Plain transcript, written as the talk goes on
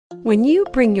When you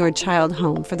bring your child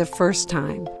home for the first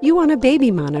time, you want a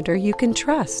baby monitor you can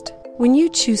trust. When you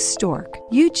choose Stork,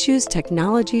 you choose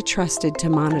technology trusted to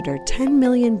monitor 10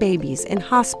 million babies in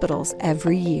hospitals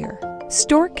every year.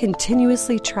 Stork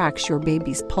continuously tracks your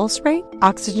baby's pulse rate,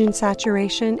 oxygen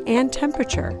saturation, and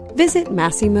temperature. Visit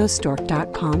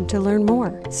MassimoStork.com to learn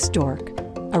more. Stork,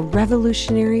 a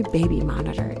revolutionary baby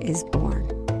monitor, is born.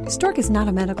 Stork is not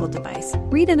a medical device.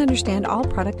 Read and understand all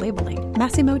product labeling.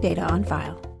 Massimo data on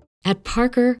file. At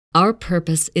Parker, our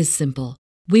purpose is simple.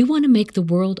 We want to make the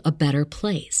world a better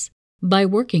place by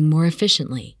working more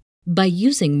efficiently, by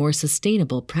using more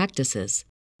sustainable practices,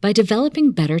 by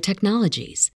developing better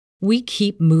technologies. We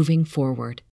keep moving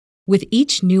forward. With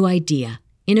each new idea,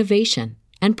 innovation,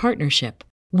 and partnership,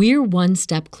 we're one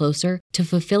step closer to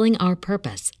fulfilling our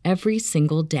purpose every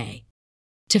single day.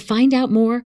 To find out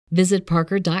more, visit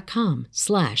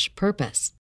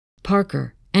parker.com/purpose.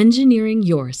 Parker, engineering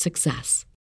your success.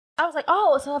 I was like,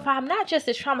 oh, so if I'm not just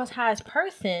a traumatized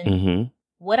person,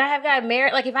 would I have gotten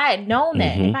married? Like, if I had known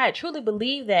that, if I had truly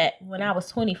believed that when I was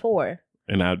 24.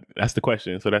 And that's the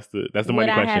question. So that's the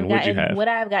money question. Would you have? Would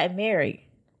I have gotten married?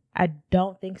 I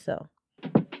don't think so.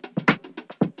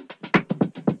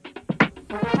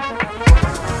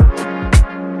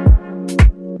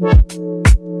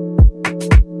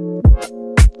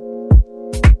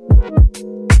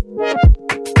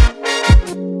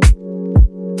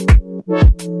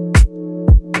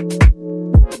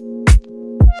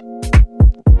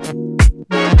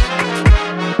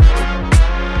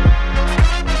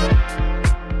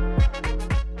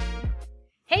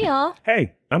 Hey, y'all.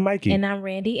 Hey, I'm Mikey. And I'm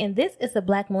Randy. And this is the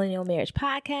Black Millennial Marriage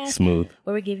Podcast. Smooth.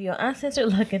 Where we give you an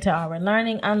uncensored look into our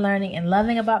learning, unlearning, and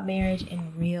loving about marriage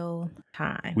in real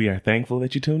time. We are thankful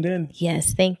that you tuned in.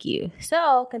 Yes, thank you.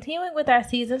 So, continuing with our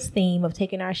season's theme of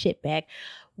taking our shit back,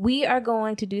 we are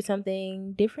going to do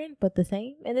something different but the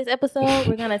same. In this episode,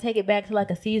 we're going to take it back to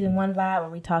like a season 1 vibe where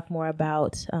we talk more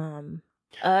about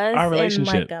us, our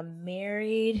relationship, and like a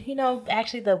married,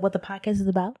 actually what the podcast is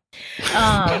about.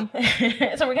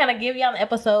 So we're gonna give y'all an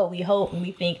episode we hope and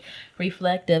we think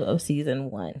reflective of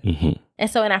season 1. And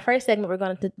so in our first segment, we're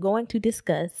going to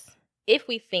discuss if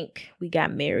we think we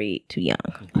got married too young.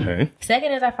 Okay.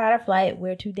 Second is our fight or flight,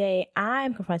 where today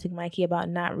I'm confronting Mikey about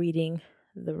not reading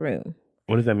The Room.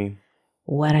 What does that mean?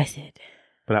 What I said.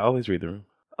 But I always read The Room.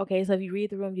 Okay, so if you read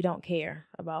The Room, you don't care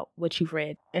about what you've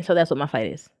read. And so that's what my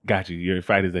fight is. Got you. Your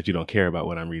fight is that you don't care about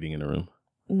what I'm reading in The Room.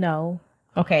 No.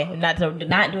 Okay, not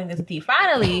doing this with you.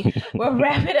 Finally, we'll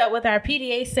wrap it up with our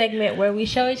PDA segment where we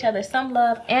show each other some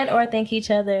love and or thank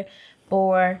each other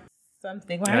for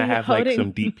something. Why and I have like some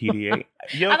deep PDA.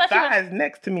 Your thigh is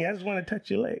next to me. I just want to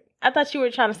touch your leg. I thought you were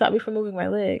trying to stop me from moving my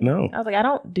leg. No. I was like, I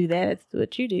don't do that. It's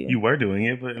what you do. You were doing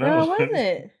it, but no. No, I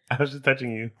wasn't. I was just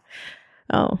touching you.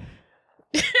 Oh.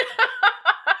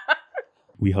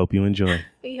 We hope you enjoy.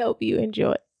 We hope you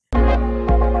enjoy.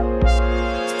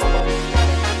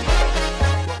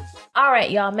 All right,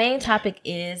 y'all. Main topic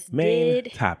is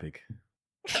topic.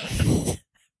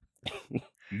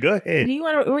 Go ahead. Do you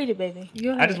want to read it, baby?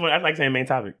 I like saying main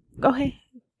topic. Go ahead.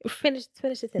 Finish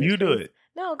the sentence. You do it.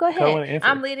 No, go ahead.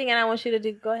 I'm leading and I want you to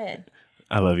do. Go ahead.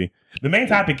 I love you. The main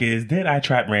topic is: did I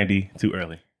trap Randy too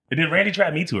early? Or did Randy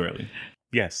trap me too early?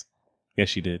 Yes. Yes,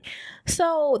 she did.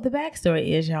 So the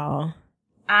backstory is, y'all,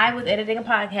 I was editing a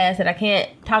podcast that I can't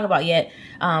talk about yet,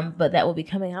 but that will be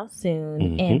coming out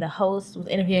soon. And the host was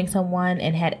interviewing someone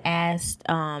and had asked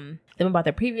them about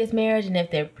their previous marriage and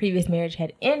if their previous marriage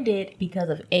had ended because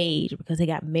of age, because they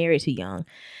got married too young.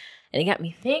 And it got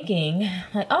me thinking,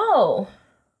 like, oh,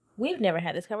 we've never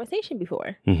had this conversation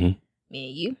before. Me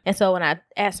and you. And so when I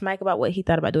asked Mike about what he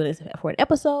thought about doing this for an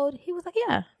episode, he was like,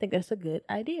 yeah, I think that's a good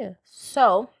idea.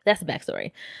 So that's the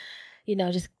backstory.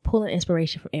 Just pulling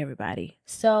inspiration from everybody.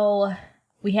 So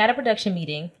we had a production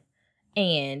meeting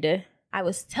and I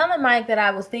was telling Mike that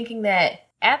I was thinking that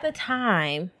at the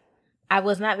time, I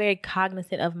was not very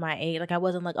cognizant of my age. Like I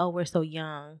wasn't like, oh, we're so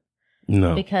young.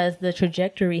 No. Because the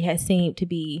trajectory has seemed to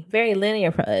be very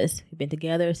linear for us. We've been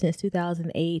together since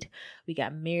 2008. We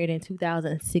got married in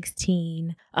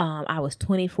 2016. I was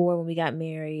 24 when we got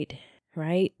married,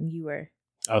 right? You were?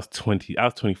 I was 20. I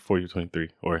was 24. You were 23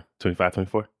 or 25,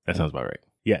 24. That sounds about right.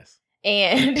 Yes.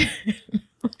 And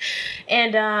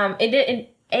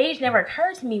age never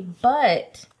occurred to me,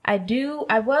 but I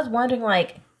was wondering,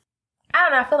 like, I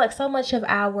don't know. I feel like so much of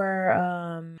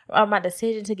my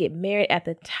decision to get married at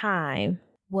the time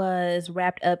was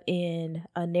wrapped up in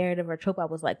a narrative or trope I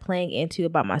was like playing into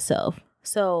about myself.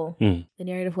 So the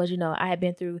narrative was, I had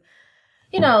been through,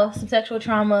 some sexual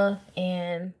trauma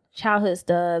and childhood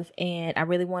stuff, and I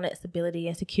really wanted stability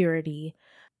and security.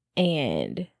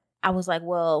 And I was like,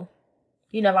 well,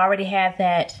 you know, I've already had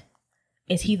that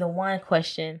is he the one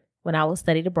question when I was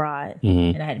studied abroad.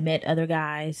 Mm-hmm. And I had met other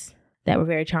guys that were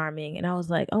very charming. And I was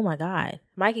like, oh my God,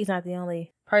 Mikey's not the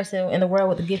only person in the world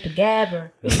with the gift of gab.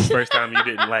 Or This is the first time you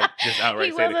didn't like just outright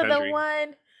he say the wasn't country. the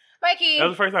one. Mikey. That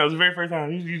was the first time. It was the very first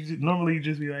time. Normally you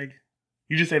just be like,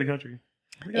 you just say the country.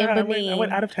 Like, In I Benin.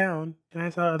 went out of town and I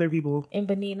saw other people. In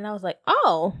Benin. And I was like,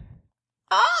 oh.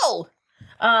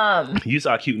 You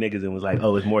saw cute niggas and was like,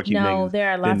 oh, it's more cute niggas. No,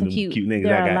 there are lots of cute niggas.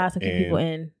 There are lots of cute people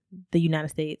in the United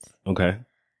States. Okay.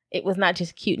 It was not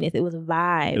just cuteness; it was a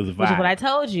vibe. It was a vibe. Which is what I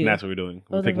told you. And that's what we're doing.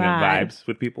 We're was a picking up vibe. vibes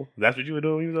with people. That's what you were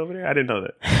doing when you was over there? I didn't know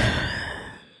that.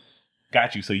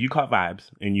 Got you. So you caught vibes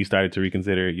and you started to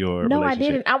reconsider your No, relationship.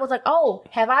 I didn't. I was like, oh,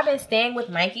 have I been staying with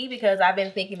Mikey because I've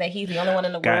been thinking that he's the only one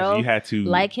in the world You had to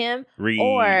like him?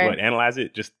 analyze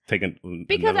it? Just take a...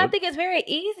 Because I think it's very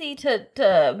easy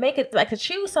to make it, like, to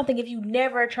choose something if you've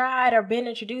never tried or been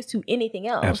introduced to anything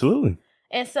else. Absolutely.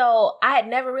 And so I had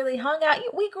never really hung out.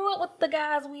 We grew up with the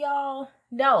guys we all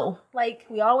know. Like,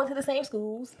 we all went to the same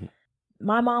schools.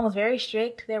 My mom was very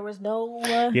strict. There was no...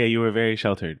 Yeah, you were very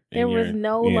sheltered. There was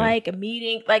no, like,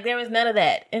 meeting. Like, there was none of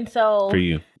that. And so... For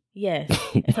you. Yes.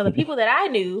 And so the people that I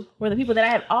knew were the people that I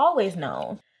had always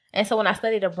known. And so when I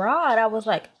studied abroad, I was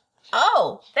like,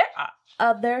 oh, there are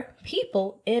other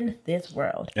people in this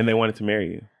world. And they wanted to marry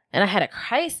you. And I had a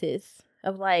crisis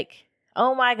of like,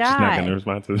 oh my God. She's not going to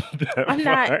respond to that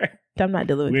I'm not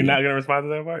dealing with We're you. not going to respond to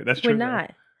that part? That's true. We're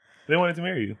not. They wanted to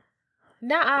marry you.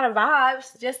 Not out of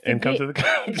vibes, just to And come to the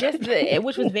country.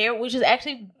 which was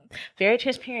actually very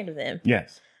transparent of them.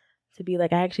 Yes. To be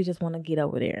like, I actually just want to get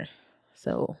over there.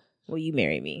 So will you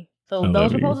marry me? So I those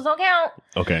love you. proposals don't count.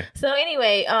 Okay. So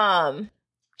anyway,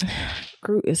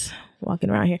 Groot is walking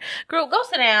around here. Groot, go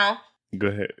sit down. Go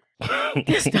ahead.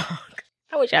 This dog.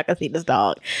 I wish I could see this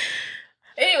dog.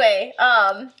 Anyway,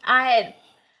 I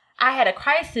had a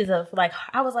crisis of like,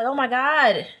 I was like, oh my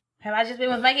God, have I just been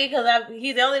with Mikey because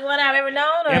he's the only one I've ever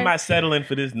known? Or? Am I settling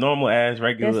for this normal ass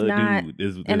regular dude?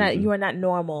 You are not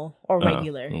normal or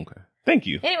regular. Okay. Thank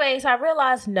you. Anyway, so I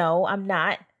realized, no, I'm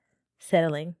not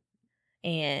settling.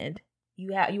 And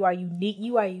you are unique.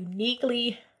 You are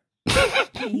uniquely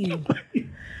you.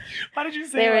 Why did you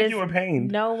say like you were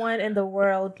pained? No one in the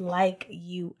world like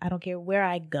you. I don't care where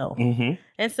I go. Mm-hmm.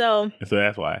 And so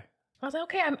that's why. I was like,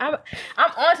 okay, I'm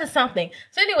onto something.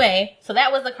 So anyway, so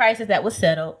that was the crisis that was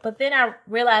settled. But then I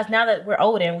realized now that we're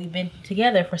older and we've been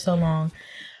together for so long,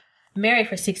 married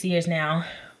for 6 years now.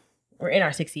 We're in our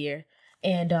 6th year.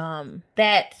 And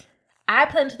that I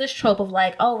put into this trope of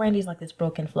like, oh, Randy's like this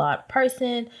broken, flawed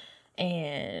person.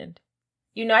 And,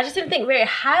 you know, I just didn't think very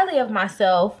highly of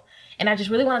myself. And I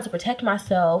just really wanted to protect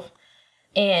myself.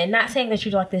 And not saying that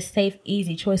you're like this safe,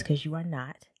 easy choice, because you are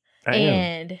not. I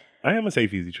am a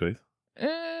safe, easy choice.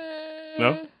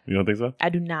 No? You don't think so? I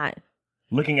do not.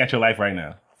 Looking at your life right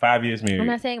now, 5 years married. I'm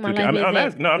not saying my life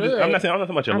isn't I'm not talking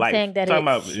about your life. Saying that I'm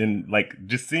talking about in like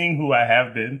just seeing who I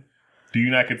have been. Do you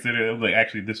not consider like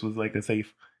actually this was like a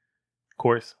safe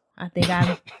course? I think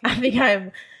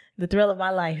I'm the thrill of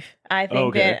my life. I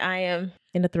think that I am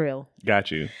in the thrill.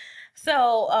 Got you.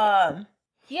 So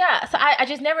yeah, so I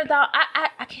just never thought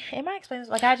I can't, am I explaining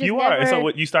this? Like I just you never, are. So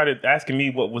what you started asking me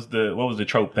what was the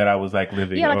trope that I was like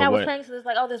living? Yeah, like I was playing to this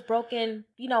like this broken,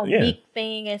 meek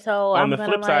thing, and so on the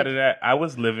flip side of that, I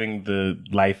was living the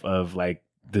life of like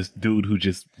this dude who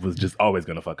just was just always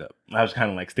gonna fuck up. I was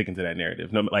kind of like sticking to that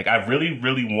narrative. No, like I really,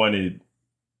 really wanted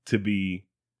to be.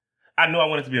 I knew I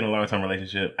wanted to be in a long-term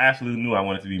relationship. I absolutely knew I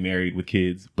wanted to be married with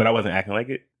kids, but I wasn't acting like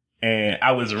it, and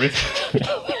I was risking.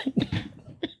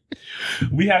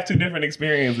 We have two different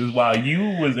experiences. While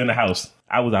you was in the house,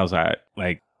 I was outside,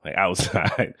 like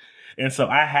outside. And so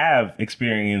I have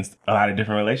experienced a lot of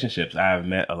different relationships. I've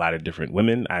met a lot of different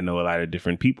women. I know a lot of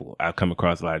different people. I've come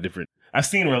across a lot of different... I've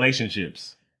seen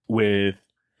relationships with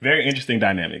very interesting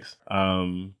dynamics.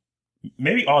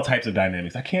 Maybe all types of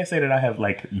dynamics. I can't say that I have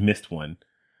like missed one.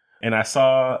 And I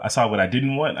saw what I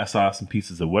didn't want. I saw some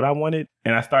pieces of what I wanted.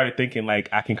 And I started thinking like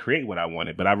I can create what I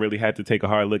wanted. But I really had to take a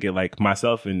hard look at like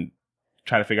myself and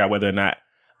try to figure out whether or not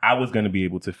I was going to be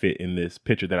able to fit in this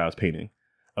picture that I was painting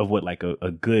of what like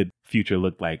a good future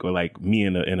looked like, or like me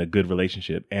in a good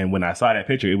relationship. And when I saw that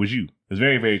picture, it was you. It was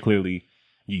very, very clearly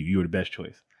you. You were the best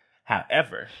choice.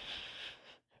 However,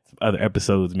 some other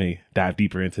episodes may dive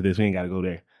deeper into this. We ain't got to go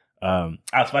there. I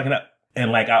was fucking up,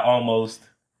 and like I almost.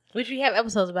 Which we have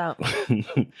episodes about.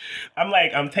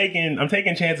 I'm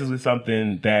taking chances with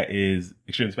something that is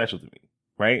extremely special to me,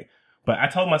 right? But I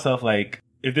told myself like,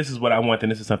 if this is what I want, then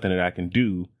this is something that I can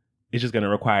do. It's just going to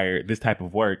require this type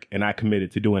of work. And I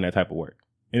committed to doing that type of work.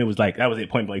 And it was like, that was it,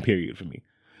 point blank period for me.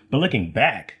 But looking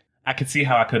back, I could see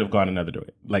how I could have gone another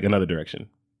direction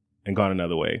and gone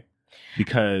another way.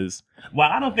 Because while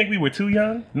I don't think we were too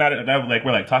young, not that like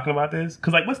we're like talking about this,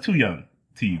 because like what's too young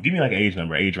to you? Give me like an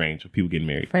age range of people getting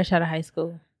married. Fresh out of high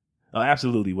school. Oh,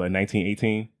 absolutely. What, 19,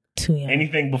 18? Too young.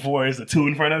 Anything before is a 2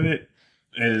 in front of it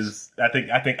is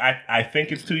I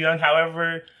think it's too young.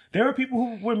 However, there were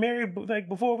people who were married like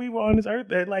before we were on this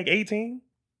earth at like 18,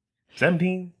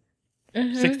 17,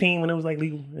 16 when it was like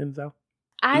legal in the South.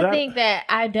 I think that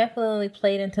I definitely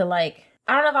played into like,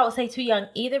 I don't know if I would say too young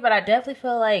either, but I definitely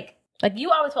feel like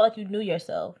you always felt like you knew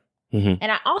yourself.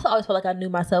 And I also always felt like I knew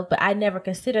myself, but I never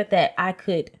considered that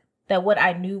that what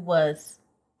I knew was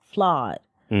flawed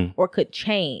or could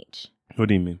change. What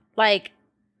do you mean? Like,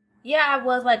 yeah, I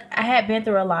was like, I had been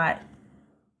through a lot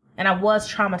and I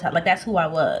was traumatized. Like, that's who I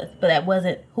was, but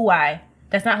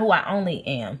that's not who I only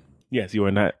am. Yes, you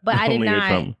are not. But I did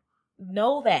not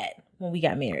know that when we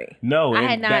got married. No,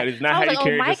 that is not how you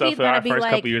carried yourself for our first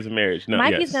couple years of marriage. No,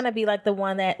 Mikey's gonna be like the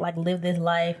one that like lived this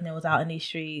life and that was out in these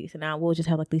streets, and now we'll just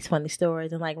have like these funny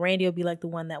stories. And like Randy will be like the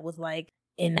one that was like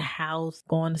in the house,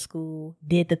 going to school,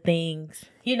 did the things,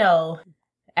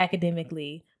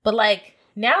 academically. But like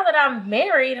now that I'm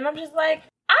married, and I'm just like,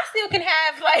 I still can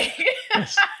have like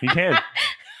yes, you can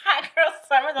hot girl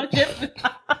summers. I'm just.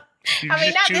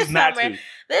 Not this summer.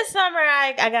 This summer,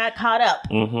 I got caught up,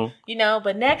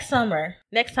 but next summer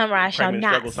I shall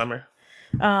not. Struggle summer.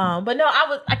 But no, I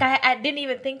was like, I didn't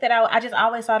even think that I just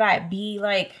always thought I'd be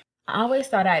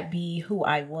who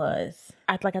I was.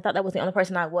 I thought that was the only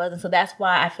person I was. And so that's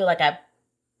why I feel like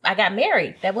I got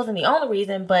married. That wasn't the only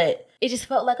reason, but it just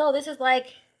felt like, oh, this is like,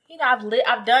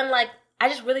 I've done like, I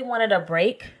just really wanted a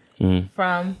break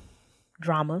from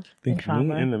drama and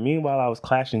trauma. In the meanwhile, I was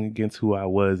clashing against who I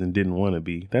was and didn't want to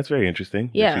be. That's very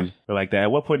interesting. Yeah. Or like that.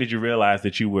 At what point did you realize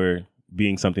that you were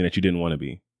being something that you didn't want to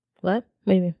be? What?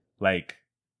 What do you mean? Like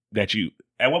that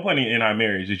at what point in our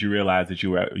marriage did you realize that you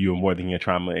were more than your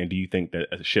trauma? And do you think that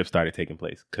a shift started taking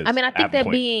place? I think that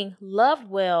being loved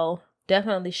well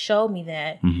definitely showed me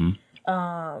that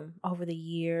over the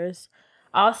years.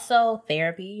 Also,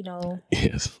 therapy,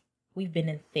 Yes. We've been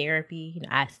in therapy.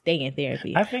 I stay in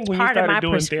therapy. I think when you started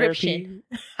doing therapy,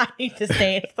 I need to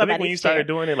stay in somebody's I think when you started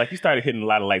doing it, like you started hitting a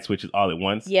lot of light switches all at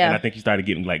once. Yeah. And I think you started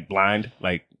getting like blind,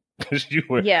 like because you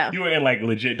were in like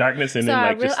legit darkness, and so then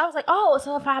I was like, oh,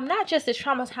 so if I'm not just a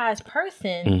traumatized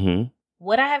person,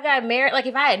 would I have gotten married? Like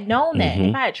if I had known that,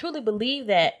 if I had truly believed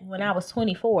that when I was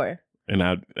 24,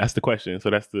 and that's the question. So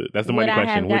that's the money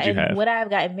question. Would you have? Would I have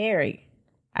gotten married?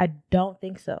 I don't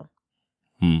think so.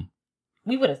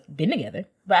 We would have been together,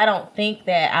 but I don't think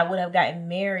that I would have gotten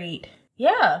married.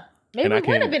 Yeah, maybe we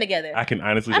would have been together. I can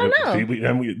honestly, I don't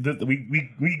know.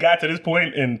 We got to this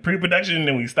point in pre-production and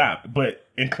then we stopped. But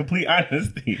in complete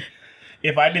honesty,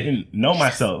 if I didn't know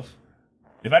myself,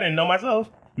 we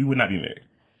would not be married.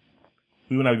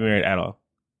 We would not be married at all.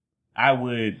 I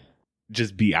would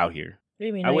just be out here. What do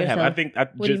you mean? What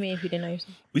do you mean if you didn't know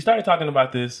yourself? We started talking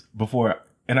about this before.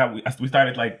 And we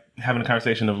started like having a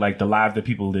conversation of like the lives that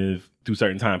people live through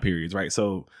certain time periods, right?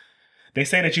 So they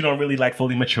say that you don't really like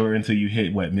fully mature until you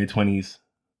hit mid-20s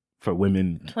for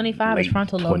women. 25 is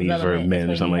frontal lobe development for men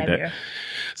or something like that.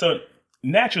 So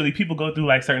naturally, people go through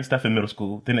like certain stuff in middle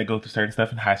school. Then they go through certain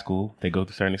stuff in high school. They go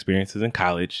through certain experiences in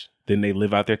college. Then they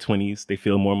live out their 20s. They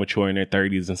feel more mature in their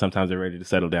 30s, and sometimes they're ready to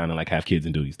settle down and like have kids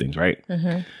and do these things, right?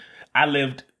 I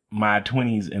lived my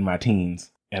 20s and my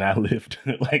teens. And I lived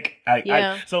so my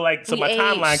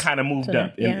timeline kind of moved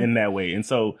up in that way. And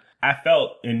so I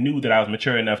felt and knew that I was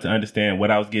mature enough to understand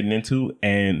what I was getting into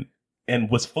and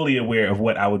was fully aware of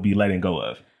what I would be letting go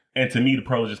of. And to me, the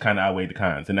pros just kind of outweighed the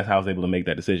cons. And that's how I was able to make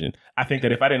that decision. I think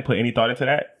that if I didn't put any thought into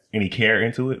that, any care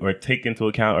into it, or take into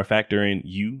account or factor in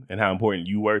you and how important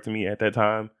you were to me at that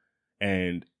time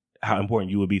and how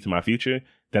important you would be to my future,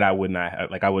 that I would not have,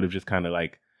 I would have just kind of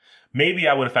maybe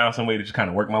I would have found some way to just kind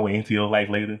of work my way into your life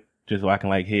later, just so I can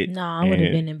hit. No, I would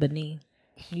have been in beneath.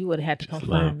 You would have had to come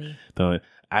find me.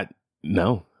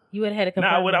 No. You would have had to come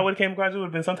find me. I would have came across. It would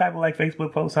have been some type of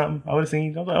Facebook post, something. I would have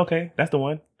seen. I was like, okay, that's the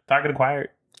one. Target acquired.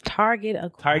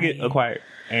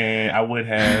 And I would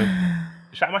have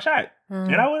shot my shot,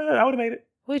 and I would have made it.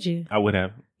 Would you? I would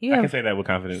have. I can say that with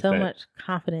confidence. So much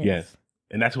confidence. Yes,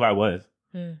 and that's who I was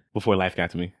before life got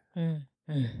to me.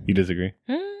 You disagree?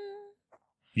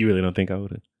 You really don't think I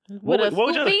would have? What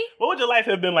would your life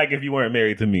have been like if you weren't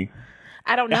married to me?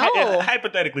 I don't know.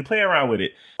 Hypothetically, play around with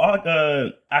it.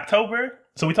 October.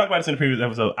 So we talked about this in the previous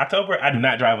episode. October, I do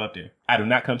not drive up there. I do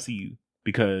not come see you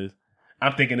because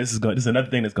I'm thinking this is another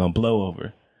thing that's gonna blow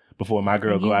over before my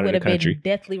girl go out of the country. Been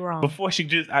deathly wrong. Before she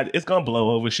it's gonna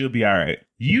blow over. She'll be all right.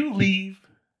 You leave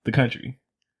the country.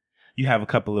 You have a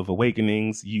couple of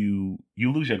awakenings. You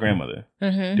lose your grandmother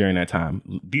during that time.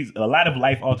 A lot of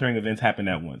life altering events happen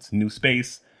at once. New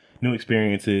space, new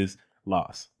experiences,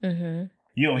 loss.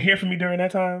 You don't hear from me during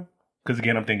that time because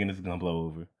again, I'm thinking this is gonna blow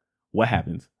over. What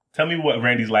happens? Tell me what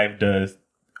Randy's life does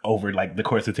over like the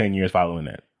course of 10 years following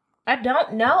that. I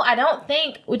don't know. I don't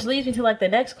think, which leads me to like the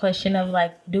next question of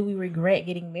like, do we regret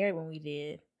getting married when we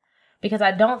did? Because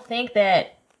I don't think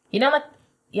that, like,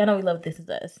 y'all know we love This Is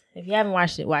Us. If you haven't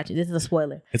watched it, watch it. This is a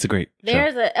spoiler. It's a great show.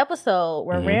 There's an episode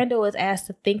where Randall was asked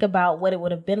to think about what it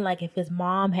would have been like if his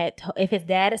mom if his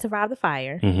dad had survived the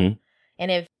fire, and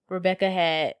if Rebecca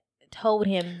had told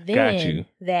him then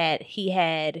that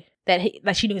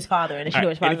she knew his father and she knew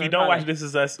his father. And if you don't watch This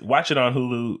Is Us, watch it on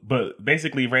Hulu. But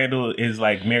basically, Randall is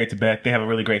like married to Beth. They have a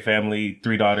really great family,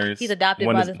 3 daughters. He's adopted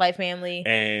by this white family,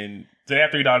 and so they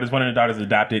have 3 daughters. One of the daughters is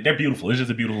adopted. They're beautiful. It's just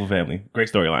a beautiful family.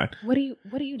 Great storyline. What are you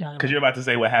talking about? Because you're about to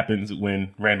say what happens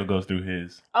when Randall goes through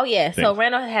his. Oh yeah, so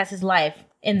Randall has his life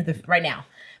right now,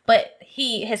 but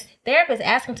his therapist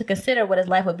asked him to consider what his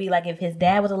life would be like if his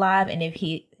dad was alive, and if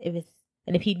he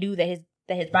knew that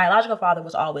his biological father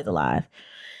was always alive.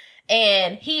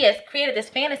 And he has created this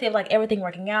fantasy of like everything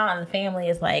working out and the family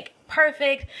is like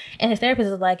perfect. And his therapist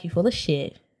is like, you full of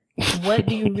shit. What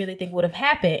do you really think would have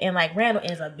happened? And like Randall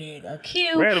ends up being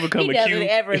acute. He doesn't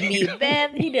ever meet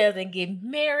Beth. He doesn't get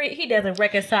married. He doesn't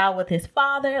reconcile with his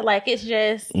father. Like it's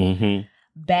just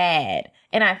bad.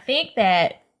 And I think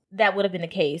that would have been the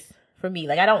case for me.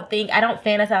 Like I don't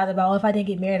fantasize about, if I didn't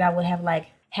get married, I would have like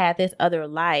had this other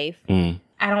life.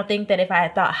 I don't think that if I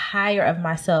had thought higher of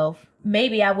myself,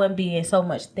 maybe I wouldn't be in so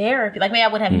much therapy. Like maybe I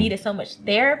wouldn't have needed so much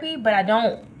therapy, but I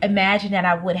don't imagine that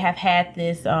I would have had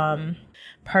this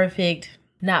perfect,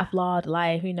 not flawed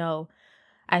life.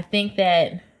 I think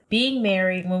that being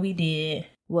married when we did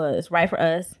was right for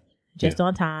us, just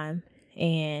on time,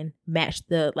 and matched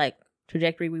the like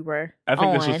trajectory we were I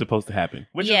think this was supposed to happen.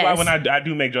 Which is why when I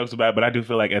do make jokes about it, but I do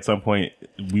feel like at some point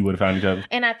we would have found each other.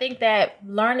 And I think that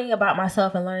learning about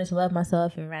myself and learning to love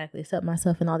myself and radically accept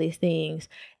myself and all these things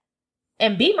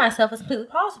and be myself is completely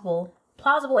plausible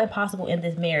and possible in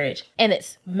this marriage. And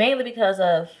it's mainly because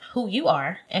of who you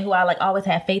are and who I like always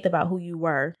had faith about who you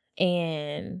were.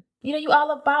 And, you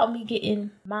all about me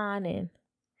getting mine and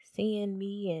seeing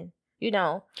me and,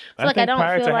 so I think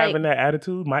prior to having that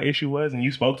attitude, my issue was, and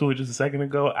you spoke to it just a second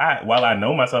ago, while I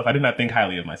know myself, I did not think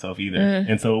highly of myself either.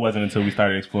 And so it wasn't until we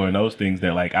started exploring those things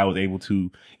that like I was able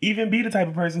to even be the type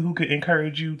of person who could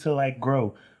encourage you to like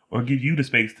grow or give you the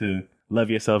space to love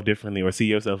yourself differently or see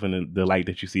yourself in the light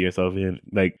that you see yourself in.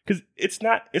 Like, because it's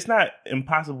not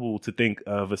impossible to think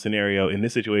of a scenario in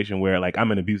this situation where like I'm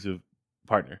an abusive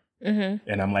partner. And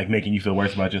I'm like making you feel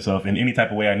worse about yourself in any type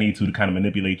of way I need to kind of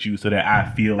manipulate you so that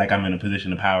I feel like I'm in a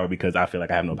position of power because I feel like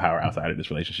I have no power outside of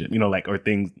this relationship, or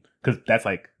things, because that's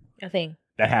like a thing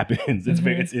that happens. It's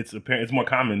very, it's more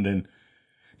common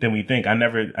than we think. I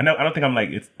don't think I'm like,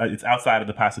 it's outside of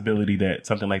the possibility that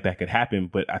something like that could happen.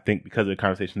 But I think because of the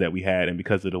conversation that we had and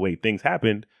because of the way things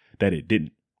happened, that it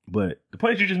didn't. But the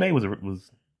point that you just made was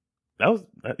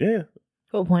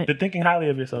Good point. The thinking highly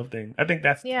of yourself thing. I think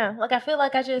that's... Yeah, like I feel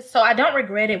like I don't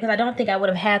regret it because I don't think I would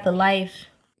have had the life.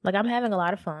 Like I'm having a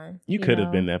lot of fun. You could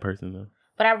have been that person though.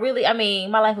 But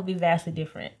my life would be vastly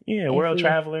different. Yeah, world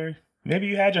traveler. Maybe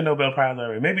you had your Nobel Prize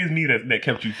already. Maybe it's me that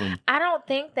kept you from... I don't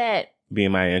think that...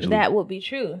 being Maya Angelou. That would be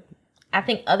true. I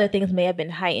think other things may have been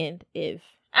heightened if...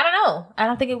 I don't know. I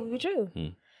don't think it would be true.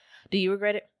 Do you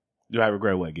regret it? Do I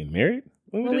regret what? Getting married?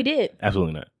 When we did?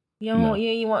 Absolutely not. You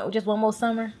want just one more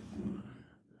summer?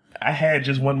 I had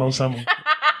just one more summer.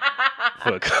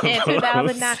 In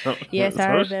 2009. Yes, I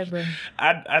remember.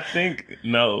 I think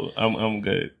no. I'm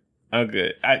good.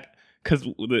 Because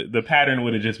the pattern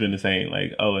would have just been the same.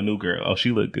 Like, oh, a new girl. Oh, she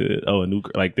looked good. Oh, a new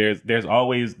girl. Like, there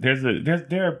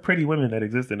are pretty women that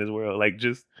exist in this world. Like,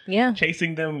 just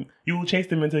chasing them. You will chase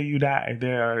them until you die.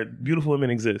 There are beautiful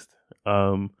women exist.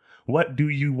 What do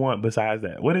you want besides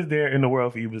that? What is there in the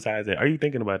world for you besides that? Are you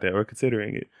thinking about that or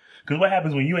considering it? Because what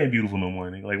happens when you ain't beautiful no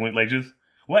more?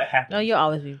 What happens? No, you're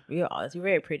always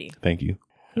very pretty. Thank you.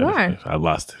 You are. I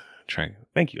lost track.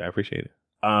 Thank you. I appreciate it.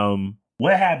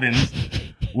 What happens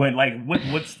when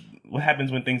what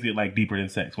happens when things get like deeper than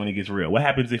sex, when it gets real? What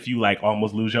happens if you like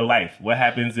almost lose your life? What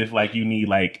happens if like you need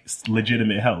like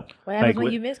legitimate help? What happens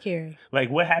when you miscarry? Like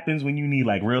what happens when you need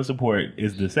like real support?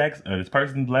 Is the sex or this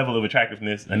person's level of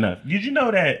attractiveness enough? Did you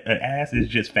know that an ass is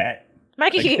just fat?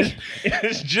 Mikey,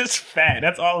 it's just fat.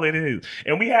 That's all it is.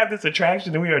 And we have this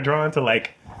attraction and we are drawn to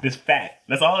like this fat.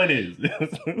 That's all it is.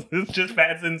 It's just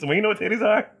fat and when you know what titties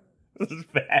are? This is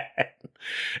bad.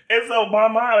 And so my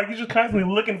mind, like, you're just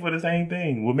constantly looking for the same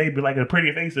thing with maybe like a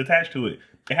pretty face attached to it.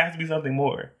 It has to be something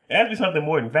more. It has to be something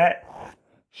more than fat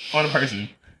on a person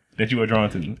that you are drawn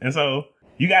to. And so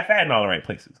you got fat in all the right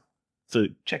places. So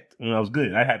check, I was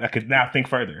good. I could now think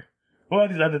further. What are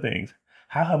these other things?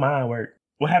 How her mind work?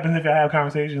 What happens if y'all have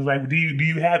conversations? Like, do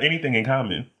you have anything in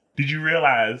common? Did you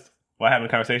realize while having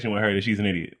a conversation with her that she's an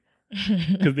idiot?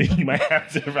 Because then you might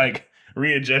have to like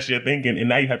readjust your thinking, and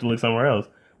now you have to look somewhere else.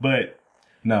 But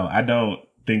no, I don't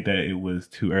think that it was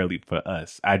too early for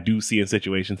us. I do see in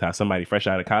situations how somebody fresh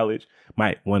out of college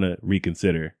might want to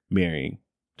reconsider marrying,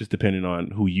 just depending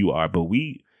on who you are. But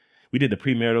we did the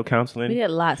premarital counseling. We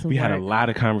did lots of work. We had a lot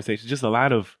of conversations, just a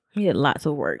lot of. We did lots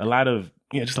of work.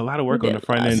 Just a lot of work on the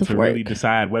front end to really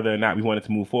decide whether or not we wanted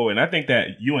to move forward. And I think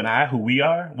that you and I, who we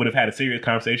are, would have had a serious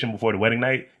conversation before the wedding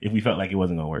night if we felt like it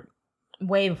wasn't going to work.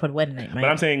 Way before the wedding night, Mike. But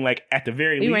I'm saying, like, at the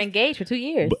very least... We were engaged for 2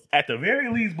 years. But at the very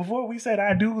least, before we said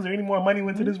I do, is there any more money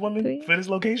went to this woman for this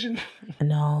location?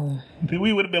 No. Then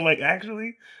we would have been like,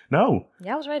 actually, no.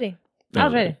 Yeah, I was ready. I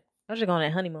was ready. I was just going on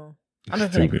that honeymoon. I'm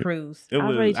just going to cruise. I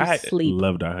was ready to sleep. I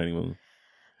loved our honeymoon.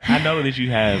 I know that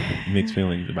you have mixed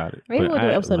feelings about it. Maybe we'll do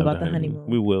an episode about the honeymoon.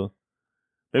 We will.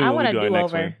 Maybe I want to do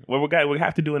over. Well, we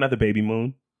have to do another baby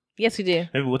moon. Yes, we do.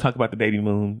 Maybe we'll talk about the baby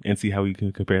moon and see how we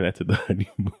can compare that to the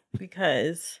honeymoon.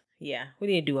 Because, yeah, we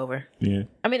need a do-over. Yeah.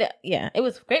 I mean, it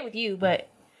was great with you, but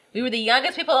we were the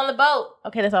youngest people on the boat.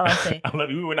 Okay, that's all I'm saying. I love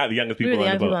you. We were not the youngest people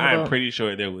on the boat. I'm pretty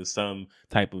sure there was some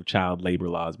type of child labor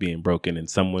laws being broken and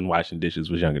someone washing dishes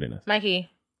was younger than us.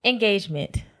 Mikey,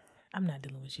 engagement. I'm not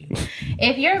dealing with you.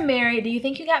 If you're married, do you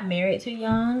think you got married too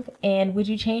young? And would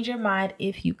you change your mind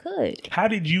if you could? How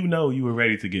did you know you were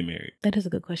ready to get married? That is a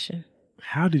good question.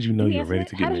 How did you know you were ready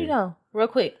to get married? How did you know? Real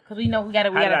quick, because we know we got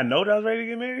to. How did I know that I was ready to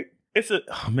get married?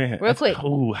 Real quick.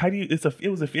 Oh, how do you? It was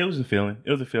a feeling. It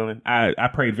was a feeling. I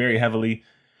prayed very heavily.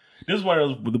 This is one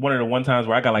of the one times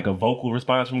where I got like a vocal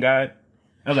response from God.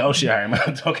 I was like, oh shit, all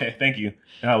right, okay, thank you,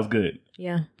 and I was good.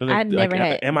 Yeah, I never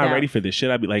had. Am I ready for this?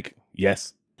 Should I be like,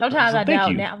 yes? Sometimes I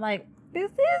doubt now. I'm like,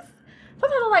 sometimes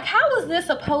I'm like, how is this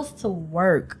supposed to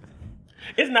work?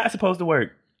 It's not supposed to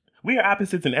work. We are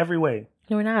opposites in every way.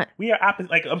 No, we're not. We are opposite.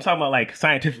 Like, I'm talking about like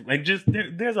scientific, like just,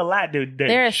 there's a lot that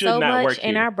there is should so not much work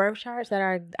in here. our birth charts that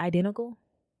are identical.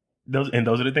 Those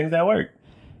are the things that work.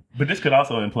 But this could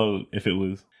also implode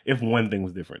if one thing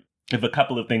was different. If a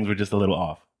couple of things were just a little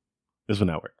off. This would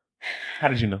not work. How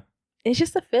did you know? It's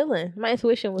just a feeling. My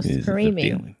intuition was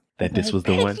screaming. That this was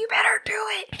the one. You better do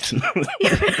it.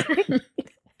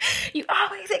 You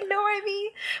always ignore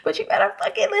me, but you better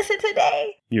fucking listen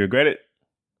today. You regret it?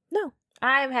 No.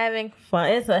 I'm having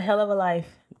fun. It's a hell of a life.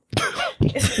 I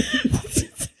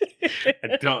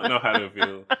don't know how to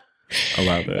feel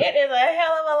about that. It is a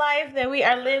hell of a life that we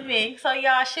are living. So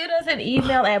y'all shoot us an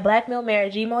email at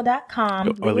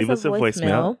blackmailmarriage@gmail.com. Or leave us a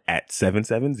voicemail at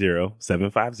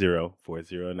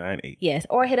 770-750-4098. Yes,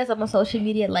 or hit us up on social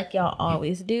media like y'all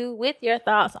always do with your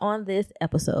thoughts on this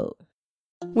episode.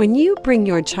 When you bring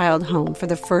your child home for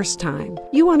the first time,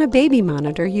 you want a baby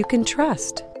monitor you can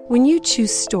trust. When you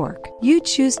choose Stork, you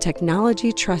choose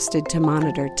technology trusted to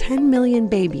monitor 10 million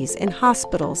babies in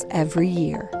hospitals every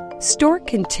year. Stork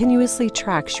continuously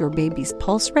tracks your baby's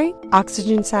pulse rate,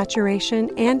 oxygen saturation,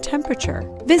 and temperature.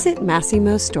 Visit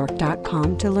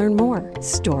MassimoStork.com to learn more.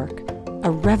 Stork,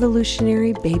 a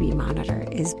revolutionary baby monitor,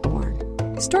 is born.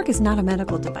 Stork is not a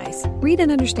medical device. Read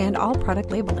and understand all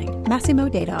product labeling. Massimo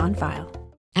data on file.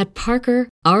 At Parker,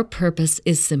 our purpose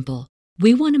is simple.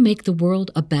 We want to make the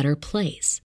world a better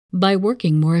place by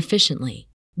working more efficiently,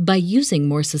 by using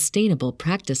more sustainable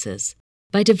practices,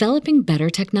 by developing better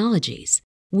technologies.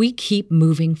 We keep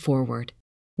moving forward.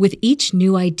 With each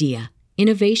new idea,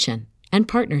 innovation, and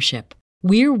partnership,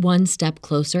 we're one step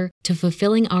closer to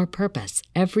fulfilling our purpose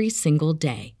every single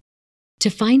day. To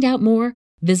find out more,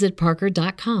 visit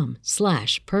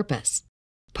parker.com/purpose.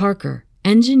 Parker,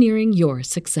 engineering your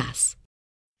success.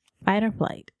 Fight or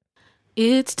flight.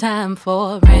 It's time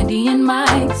for Randy and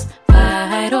Mike's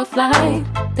Fight or Flight.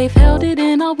 They've held it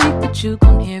in all week, but you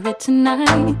gon' hear it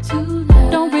tonight.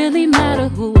 Don't really matter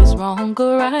who is wrong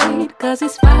or right, 'cause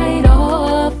it's Fight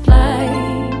or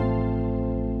Flight.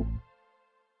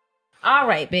 All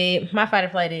right, babe. My fight or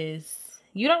flight is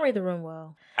you don't read the room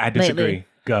well. I disagree. Lately.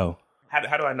 Go. How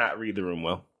do I not read the room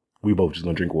well? We both just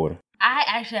gonna drink water. I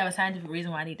actually have a scientific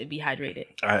reason why I need to be hydrated.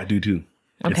 I do too.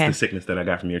 Okay. It's the sickness that I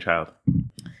got from your child.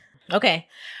 Okay.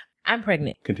 I'm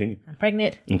pregnant. Continue. I'm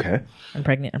pregnant. Okay. I'm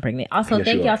pregnant. Also,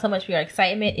 thank y'all so much for your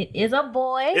excitement. It is a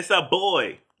boy. It's a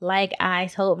boy. Like I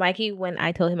told Mikey when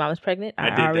I told him I was pregnant.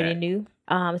 I already knew.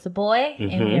 It's a boy.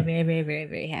 And we are very, very, very,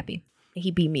 very happy.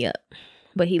 He beat me up.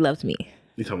 but he loves me.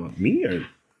 You talking about me or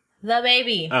the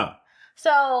baby? Oh,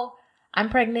 so I'm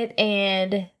pregnant,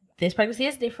 and this pregnancy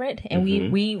is different, and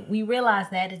we realize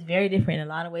that it's very different in a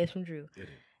lot of ways from Drew.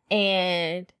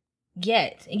 And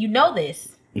yet, and you know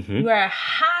this, you are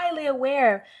highly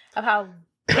aware of how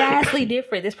vastly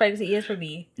different this pregnancy is for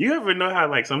me. You ever know how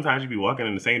like sometimes you be walking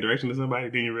in the same direction as somebody,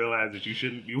 then you realize that you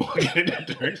shouldn't be walking in that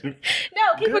direction? No,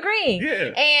 keep agreeing.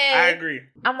 Yeah, and I agree.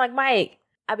 I'm like, Mike,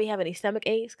 I be having these stomach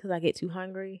aches because I get too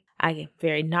hungry. I get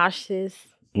very nauseous.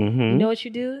 You know what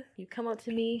you do? You come up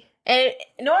to me, and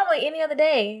normally any other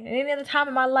day, any other time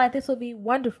in my life, this would be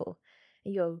wonderful.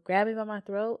 And you'll grab me by my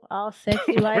throat, all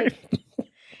sexy like,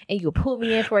 and you'll pull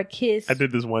me in for a kiss. I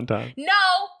did this one time. No,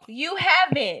 you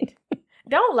haven't.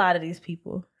 Don't lie to these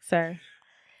people, sir.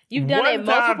 You've done it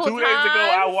multiple times. 2 days ago,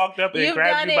 I walked up and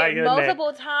grabbed you by your neck.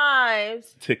 Multiple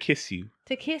times. To kiss you.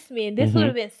 To kiss me. And this would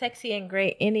have been sexy and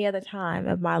great any other time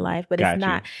of my life, but it's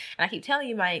not. And I keep telling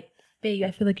you, Mike, babe,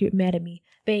 I feel like you're mad at me.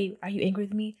 Babe, are you angry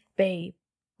with me? Babe,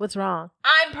 what's wrong?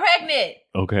 I'm pregnant.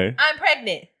 Okay. I'm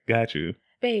pregnant. Got you.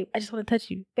 Babe, I just want to touch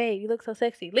you. Babe, you look so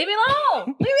sexy. Leave me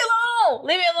alone. Leave me alone.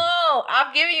 Leave me alone.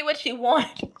 I'm giving you what you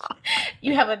want.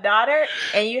 You have a daughter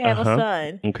and you have a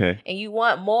son. Okay. And you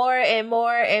want more and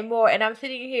more and more. And I'm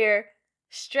sitting here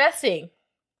stressing.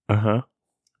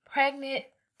 Pregnant,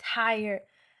 tired,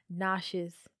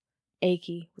 nauseous,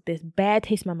 achy, with this bad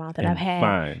taste in my mouth that I've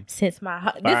had since my...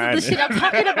 This is the shit I'm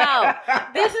talking about.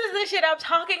 This is the shit I'm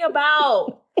talking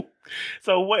about.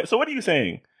 So what are you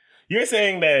saying? You're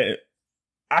saying that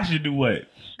I should do what?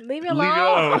 Leave me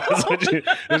alone. That's what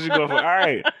you go for. All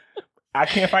right. I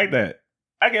can't fight that.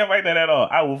 I can't fight that at all.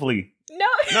 I will flee. No.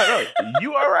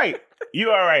 You are right.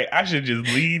 You are right. I should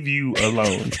just leave you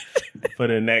alone for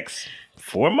the next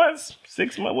 4 months,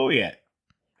 6 months. Where we at?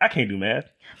 I can't do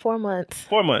math. 4 months.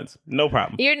 4 months. No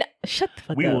problem. You're not... Shut the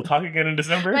fuck up. We will talk again in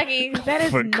December. Maggie, that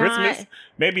is for not... Christmas.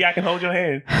 Maybe I can hold your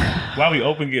hand while we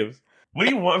open gifts. What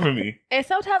do you want from me? And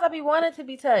sometimes I be wanting to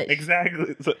be touched.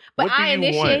 Exactly. So, but I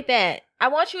initiate that. I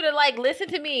want you to like listen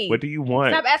to me. What do you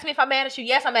want? Stop asking me if I'm mad at you.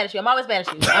 Yes, I'm mad at you. I'm always mad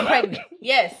at you. I'm pregnant.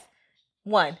 Yes.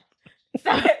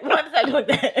 Stop doing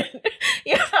that.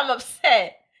 Yes, I'm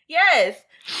upset. Yes.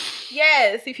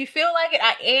 If you feel like it,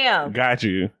 I am. Got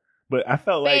you. But I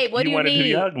felt like you wanted to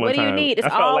be hugged one time. What do you need? I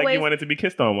felt like you wanted to be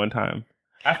kissed on one time.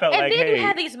 I felt like, and then you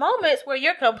have these moments where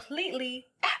you're completely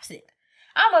absent.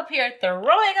 I'm up here throwing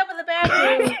up in the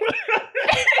bathroom.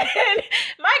 And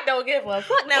Mike don't give a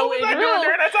fuck now. What was I doing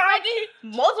during that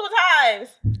time? Multiple times.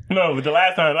 No, but the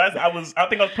last time, I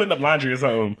think I was putting up laundry or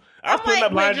something. I was putting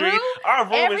up laundry. Drew, our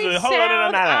room is a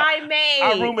I made.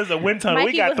 Our room is a wind tunnel.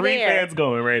 Mikey, we got 3 fans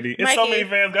going, Randy. It's so many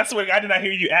fans. I swear, I did not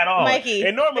hear you at all. Mikey,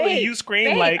 and normally you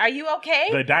scream like, "Are you okay?"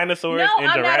 The dinosaurs in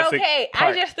Jurassic I'm not okay.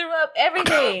 Park. I just threw up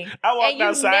everything. I walked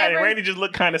outside and Randy just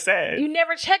looked kind of sad. You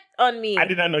never checked on me. I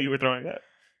did not know you were throwing up.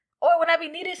 Or when I be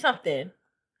needing something.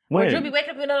 When? Or Drew be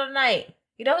waking up in the middle of the night.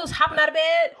 You know who's hopping out of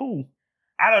bed? Who?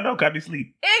 I don't know, 'cause I be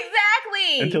asleep.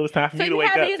 Exactly. Until it's time for me to wake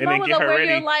up and then get her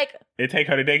ready and take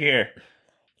her to daycare.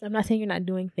 I'm not saying you're not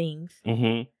doing things.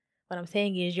 What I'm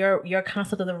saying is your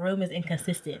concept of the room is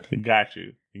inconsistent. Got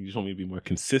you. You just want me to be more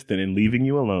consistent in leaving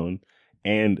you alone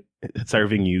and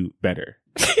serving you better.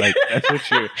 Like that's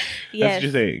what you're that's what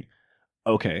you're saying.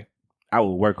 Okay. I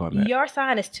will work on that. Your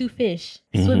sign is 2 fish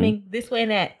swimming this way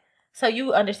and that. So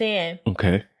you understand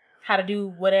how to do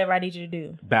whatever I need you to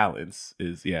do. Balance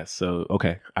is yes. So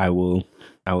I will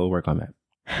work on that.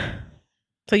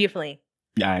 So you're fleeing.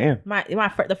 Yeah, I am.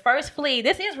 The first flea.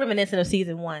 This is reminiscent of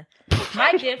season 1.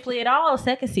 Mike didn't flee at all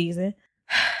second season.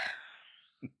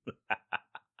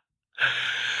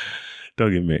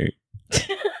 Don't get married.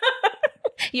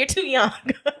 You're too young.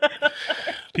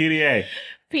 PDA.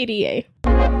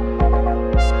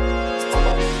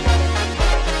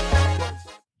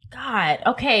 God.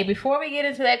 Okay, before we get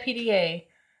into that PDA,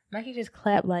 Mikey just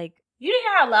clapped like... You didn't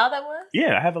hear how loud that was?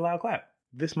 Yeah, I have a loud clap.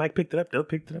 This mic picked it up. They'll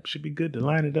pick it up. Should be good to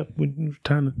line it up when you're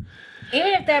trying to...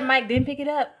 Even if that mic didn't pick it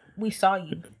up, we saw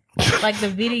you. Like the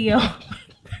video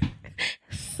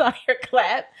saw your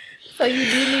clap. So you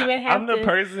didn't even have I'm the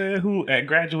person who at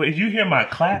graduate, if you hear my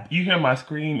clap, you hear my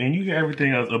scream, and you hear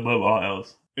everything else above all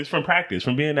else. It's from practice.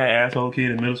 From being that asshole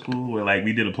kid in middle school where like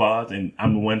we did applause and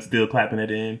I'm the one still clapping at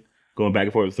the end, going back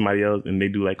and forth with somebody else, and they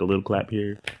do like a little clap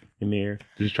here and there.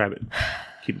 Just try to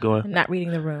keep going. Not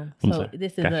reading the room. So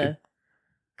this is a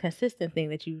consistent thing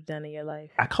that you've done in your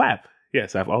life. I clap.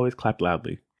 Yes, I've always clapped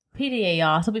loudly. PDA,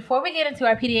 y'all. So before we get into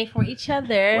our PDA for each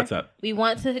other, what's up? We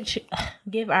want to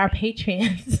give our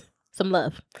patrons some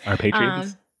love. Our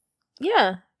patrons?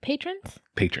 Yeah, patrons.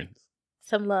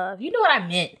 some love. You know what I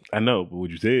meant. I know, but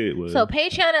what you said was... So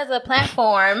Patreon is a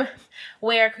platform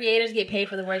where creators get paid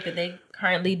for the work that they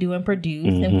currently do and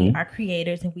produce. And we are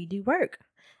creators and we do work.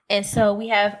 And so we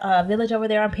have a village over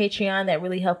there on Patreon that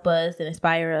really help us and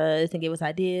inspire us and give us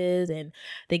ideas. And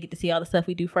they get to see all the stuff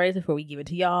we do first before we give it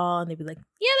to y'all. And they be like,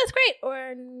 yeah, that's great.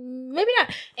 Or maybe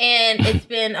not. And it's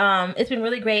been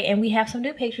really great. And we have some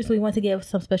new patrons. So we want to give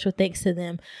some special thanks to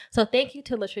them. So thank you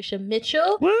to Latricia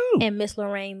Mitchell and Miss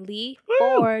Lorraine Lee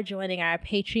for joining our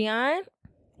Patreon.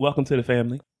 Welcome to the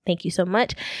family. Thank you so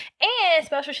much. And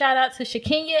special shout out to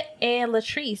Shakenya and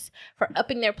Latrice for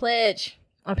upping their pledge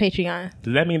on Patreon.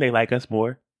 Does that mean they like us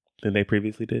more than they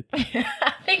previously did?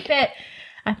 I think that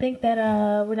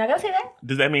we're not gonna say that.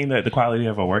 Does that mean that the quality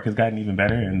of our work has gotten even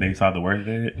better and they saw the worth of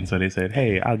it and so they said,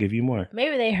 hey, I'll give you more?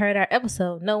 Maybe they heard our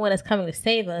episode, No One Is Coming to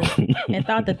Save Us, and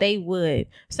thought that they would.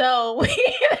 So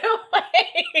either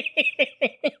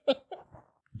way,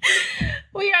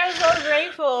 we are so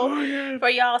grateful for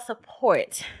y'all's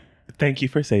support. Thank you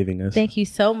for saving us. Thank you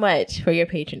so much for your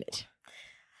patronage.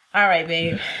 All right,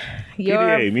 babe. You're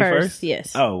PDA, first. Me first?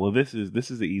 Yes. Oh, well, this is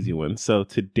the easy one. So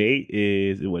today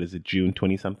is, what is it, June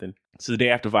 20-something? So the day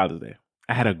after Father's Day.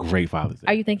 I had a great Father's Day.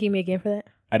 Are you thanking me again for that?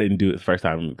 I didn't do it the first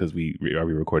time because we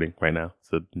recording right now.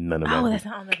 So none of that. Oh, that's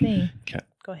not on the thing. Okay.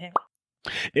 Go ahead.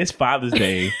 It's Father's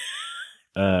Day.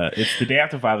 It's the day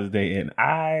after Father's Day, and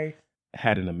I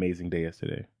had an amazing day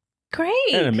yesterday. Great.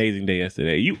 An amazing day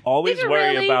yesterday. You always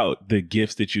worry about the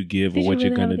gifts that you give or what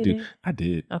you're going to do. I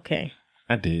did. Okay.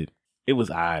 I did. It was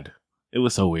odd. It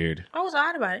was so weird. I was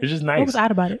odd about it. It's just nice. What was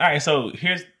odd about it? All right, so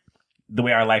here's the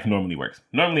way our life normally works.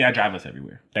 Normally, I drive us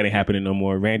everywhere. That ain't happening no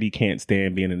more. Randy can't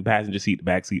stand being in the passenger seat, the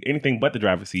back seat, anything but the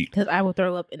driver's seat. Because I will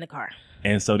throw up in the car.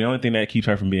 And so the only thing that keeps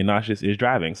her from being nauseous is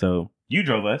driving. So you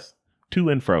drove us to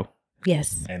and fro.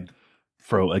 Yes. And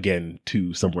fro again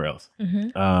to somewhere else.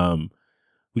 Mm-hmm.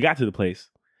 We got to the place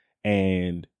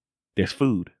and there's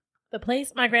food. The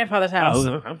place? My grandfather's house.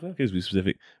 Oh, I'm going to be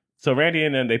specific. So Randy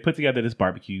and them, they put together this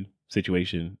barbecue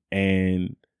situation,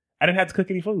 and I didn't have to cook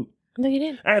any food. No, you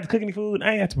didn't. I didn't have to cook any food. I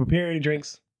didn't have to prepare any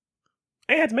drinks.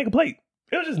 I didn't have to make a plate.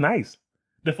 It was just nice.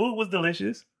 The food was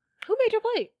delicious. Who made your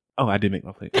plate? Oh, I did make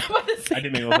my plate. I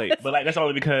did make my plate. But like that's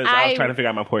only because I was trying to figure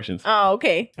out my portions. Oh,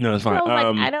 okay. No, it's fine. I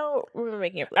was I don't remember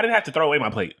making your plate. I didn't have to throw away my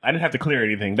plate. I didn't have to clear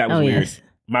anything. That was weird. Yes.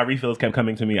 My refills kept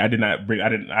coming to me. I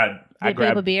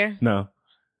grabbed a beer? No.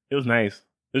 It was nice.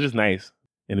 It was just nice.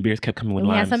 And the beers kept coming with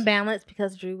limes. We had some balance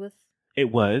because Drew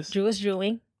was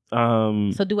drewing.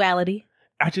 So duality.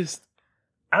 I don't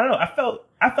know.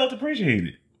 I felt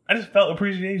appreciated. I just felt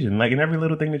appreciation, like in every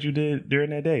little thing that you did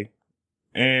during that day.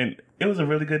 And it was a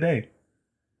really good day.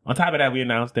 On top of that, we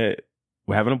announced that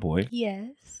we're having a boy.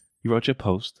 Yes. You wrote your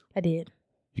post. I did.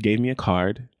 You gave me a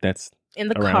card that's in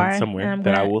the around car somewhere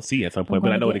that I will see at some point,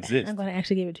 but I know it exists. I'm going to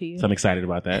actually give it to you. So I'm excited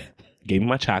about that. Gave me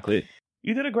my chocolate.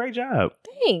 You did a great job.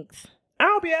 Thanks. I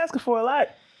don't be asking for a lot.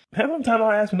 Sometimes I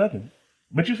don't ask for nothing.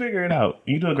 But you figure it out.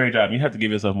 You do a great job. You have to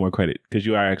give yourself more credit because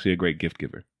you are actually a great gift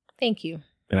giver. Thank you.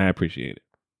 And I appreciate it.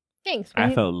 Thanks.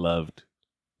 I felt loved,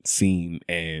 seen,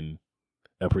 and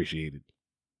appreciated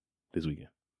this weekend.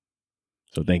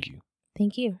 So thank you.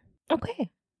 Thank you. Okay.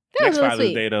 Next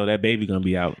Father's Day, though, that baby going to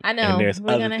be out. I know. And there's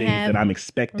other things that I'm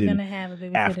expecting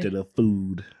after the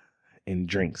food and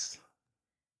drinks.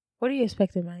 What are you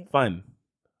expecting, Mike? Fun.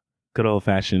 Good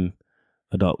old-fashioned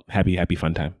adult, happy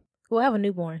fun time. We'll have a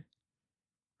newborn.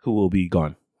 Who will be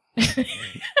gone.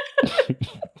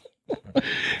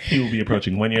 He will be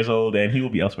approaching 1 year old and he will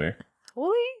be elsewhere.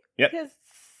 Will he? Yep. Because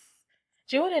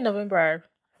June and November are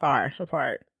far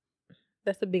apart.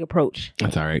 That's a big approach.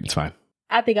 That's all right. It's fine.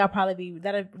 I think I'll probably be,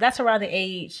 that's around the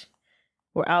age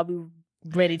where I'll be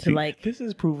ready to This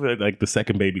is proof that like the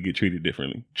second baby get treated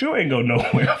differently. Joe ain't go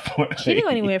nowhere for She didn't go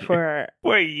anywhere for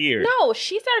a year. No,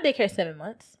 she started daycare at 7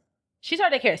 months. She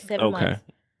started daycare at 7 months.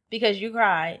 Because you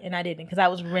cried and I didn't because I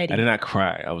was ready. I did not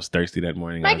cry. I was thirsty that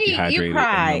morning. Like I was dehydrated. You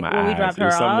cried when we dropped her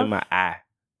off. Something in my eye.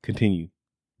 Continue.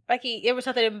 Like there was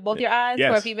something in both your eyes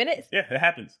for a few minutes? Yeah, it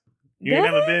happens. You ain't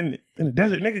never been in the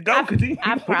desert, nigga. Go, continue.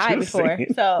 I've cried before.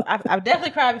 So I've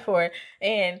definitely cried before.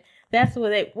 And that's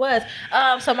what it was.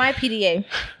 So my PDA.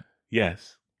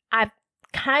 Yes. I've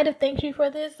kind of thanked you for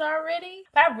this already.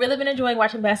 But I've really been enjoying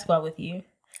watching basketball with you.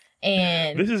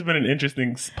 And this has been an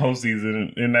interesting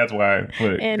postseason, and that's why.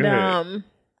 And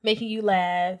making you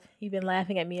laugh. You've been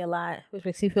laughing at me a lot, which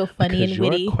makes you feel funny and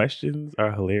witty. Your questions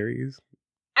are hilarious.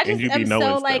 I just am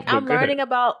so like I'm learning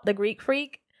about the Greek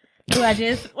freak. Who I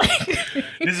just like.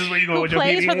 This is where you go with your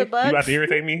PDA? You about to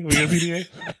irritate me with your PDA?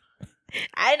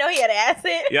 I didn't know he had an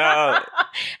accent. Yeah.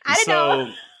 I didn't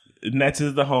know. Nets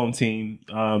is the home team.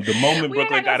 The moment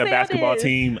Brooklyn got a basketball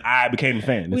team, I became a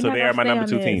fan. So they are my number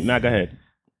 2 team. Go ahead.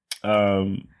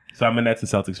 So I'm a Nets and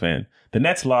Celtics fan. The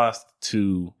Nets lost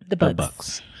to the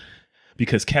Bucks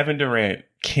because Kevin Durant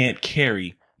can't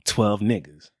carry 12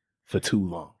 niggas for too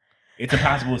long. It's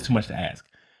impossible. It's too much to ask.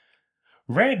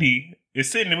 Randy is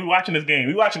sitting and we're watching this game.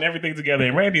 We're watching everything together.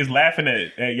 And Randy is laughing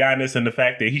at Giannis and the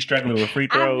fact that he's struggling with free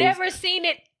throws. I've never seen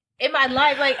it in my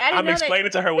life. Like, I'm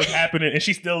explaining to her what's happening and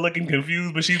she's still looking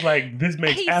confused, but she's like, this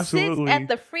makes absolutely... He sits at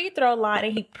the free throw line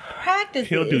and he practices.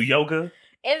 He'll do yoga.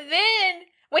 And then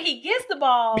when he gets the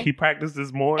ball... He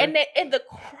practices more. And the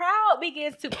crowd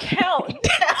begins to count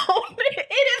down.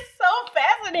 It is so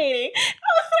fascinating.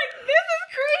 I was like, this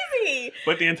is crazy.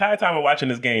 But the entire time we're watching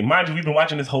this game, mind you, we've been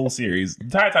watching this whole series. The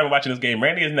entire time we're watching this game,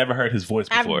 Randy has never heard his voice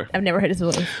before. I've never heard his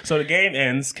voice. So the game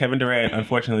ends. Kevin Durant,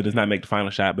 unfortunately, does not make the final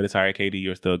shot, but it's all right, KD,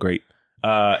 you're still great.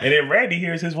 And then Randy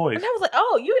hears his voice. And I was like,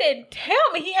 oh, you didn't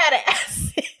tell me he had an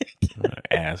accent.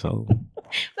 Asshole.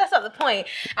 That's not the point.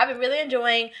 I've been really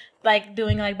enjoying like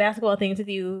doing like basketball things with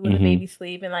you when the baby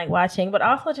sleep and like watching, but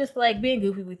also just like being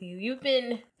goofy with you. You've been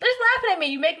just laughing at me.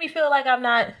 You make me feel like I'm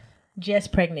not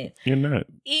just pregnant. You're not.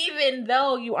 Even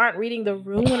though you aren't reading the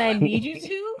room when I need you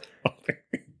to.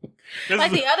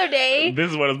 The other day.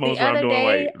 This is what it's most what I'm doing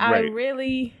right. I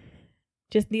really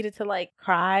just needed to like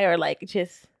cry or like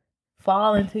just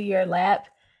fall into your lap.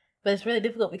 But it's really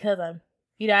difficult because I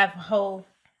have a whole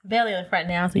belly in the front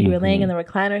now. So you were laying in the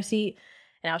recliner seat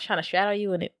and I was trying to straddle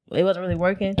you and it wasn't really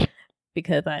working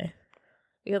because I'm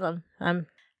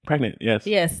pregnant. Yes.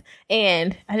 Yes.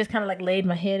 And I just kind of like laid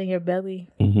my head in your belly.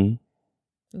 Mm-hmm.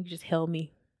 You just held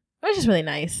me. It was just really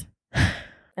nice. And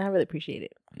I really appreciate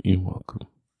it. You're welcome.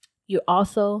 You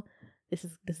also, this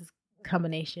is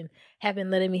combination, have been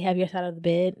letting me have your side of the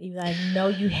bed. Even though I know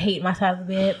you hate my side of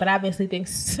the bed, but I've been sleeping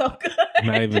so good. I'm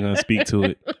not even going to speak to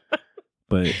it.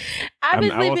 But I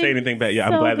won't say anything bad. Yeah,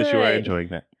 I'm glad that you are enjoying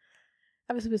that.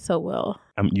 I've been sleeping so well.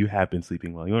 You have been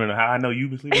sleeping well. You want to know how I know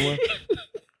you've been sleeping well?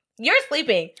 You're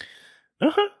sleeping.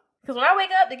 Uh-huh. Because when I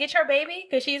wake up to get your baby,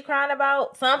 because she's crying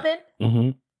about something,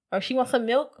 or she wants some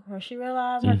milk, or she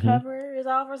realized her cover is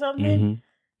off or something,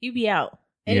 you be out.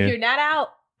 And if you're not out,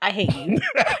 I hate you.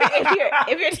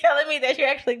 if you're telling me that you're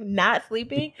actually not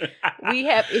sleeping, we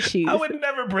have issues. I would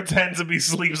never pretend to be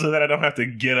asleep so that I don't have to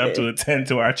get up to attend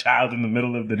to our child in the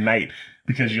middle of the night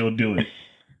because you'll do it.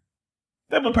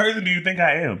 What type of person do you think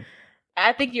I am?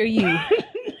 I think you're you.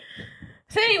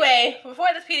 So anyway, before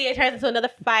this PDA turns into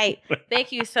another fight,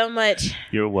 thank you so much.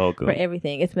 You're welcome. For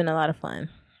everything. It's been a lot of fun.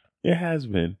 It has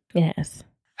been. It has.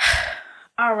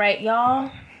 All right,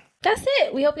 y'all. That's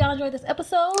it. We hope y'all enjoyed this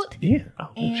episode. Yeah. Oh,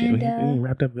 shit. We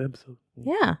wrapped up the episode.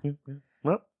 Yeah.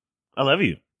 Well, I love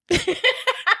you. I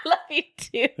love you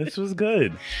too. This was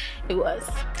good. It was.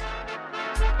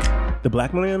 The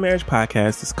Black Millennial Marriage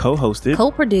Podcast is co-hosted,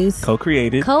 co-produced,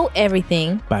 co-created,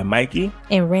 co-everything by Mikey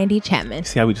and Randy Chapman.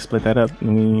 See how we just split that up? You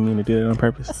mean to do it on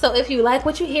purpose? So if you like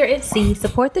what you hear and see,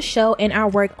 support the show and our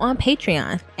work on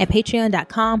Patreon at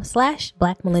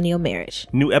patreon.com/Black Millennial Marriage.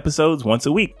 New episodes once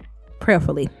a week.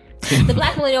 Prayerfully. The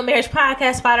Black Millennial Marriage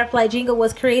Podcast Fight or Flight jingle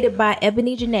was created by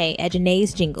Ebony Janae at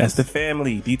Janae's Jingles. That's the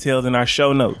family. Details in our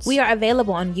show notes. We are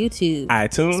available on YouTube,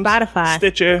 iTunes, Spotify,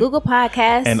 Stitcher, Google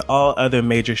Podcasts, and all other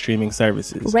major streaming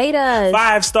services. Rate us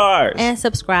 5 stars and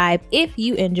subscribe if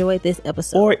you enjoyed this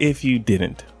episode. Or if you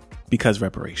didn't, because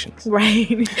reparations.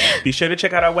 Right. Be sure to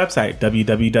check out our website,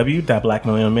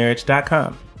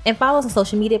 www.blackmillennialmarriage.com. And follow us on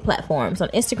social media platforms. On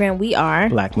Instagram, we are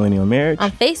Black Millennial Marriage. On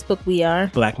Facebook, we are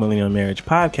Black Millennial Marriage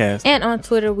Podcast. And on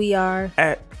Twitter, we are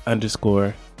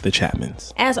 @_the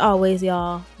Chapmans. As always,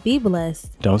 y'all, be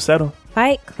blessed. Don't settle.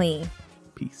 Fight clean.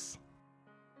 Peace.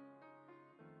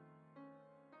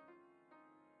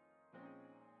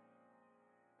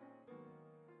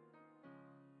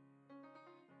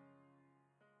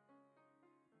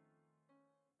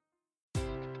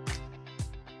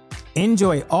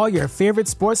 Enjoy all your favorite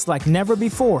sports like never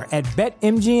before at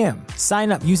BetMGM.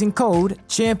 Sign up using code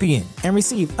CHAMPION and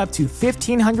receive up to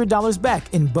 $1,500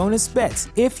 back in bonus bets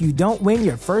if you don't win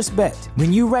your first bet.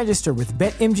 When you register with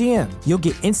BetMGM, you'll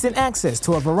get instant access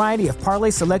to a variety of parlay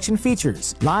selection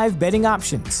features, live betting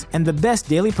options, and the best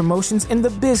daily promotions in the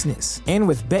business. And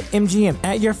with BetMGM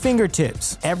at your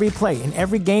fingertips, every play and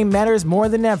every game matters more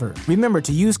than ever. Remember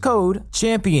to use code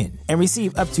CHAMPION and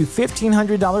receive up to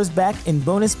 $1,500 back in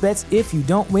bonus bets if you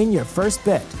don't win your first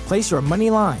bet. Place your money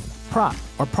line, prop,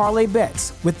 or parlay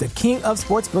bets with the king of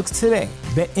sportsbooks today.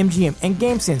 BetMGM and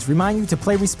GameSense remind you to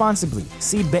play responsibly.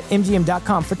 See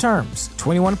BetMGM.com for terms.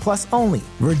 21 plus only.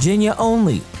 Virginia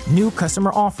only. New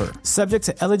customer offer. Subject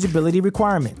to eligibility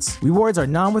requirements. Rewards are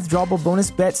non-withdrawable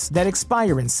bonus bets that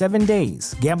expire in 7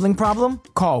 days. Gambling problem?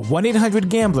 Call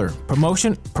 1-800-GAMBLER.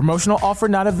 Promotional offer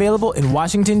not available in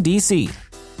Washington, D.C.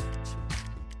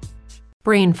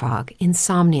 Brain fog,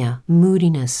 insomnia,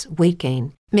 moodiness, weight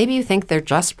gain. Maybe you think they're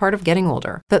just part of getting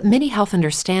older, but MIDI Health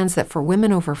understands that for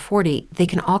women over 40, they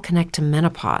can all connect to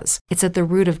menopause. It's at the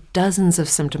root of dozens of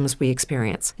symptoms we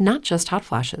experience, not just hot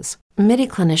flashes. MIDI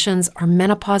clinicians are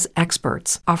menopause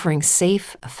experts, offering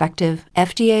safe, effective,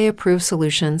 FDA-approved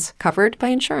solutions covered by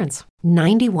insurance.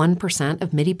 91%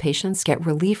 of MIDI patients get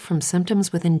relief from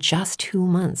symptoms within just 2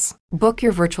 months. Book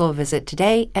your virtual visit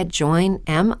today at joinmidi.com.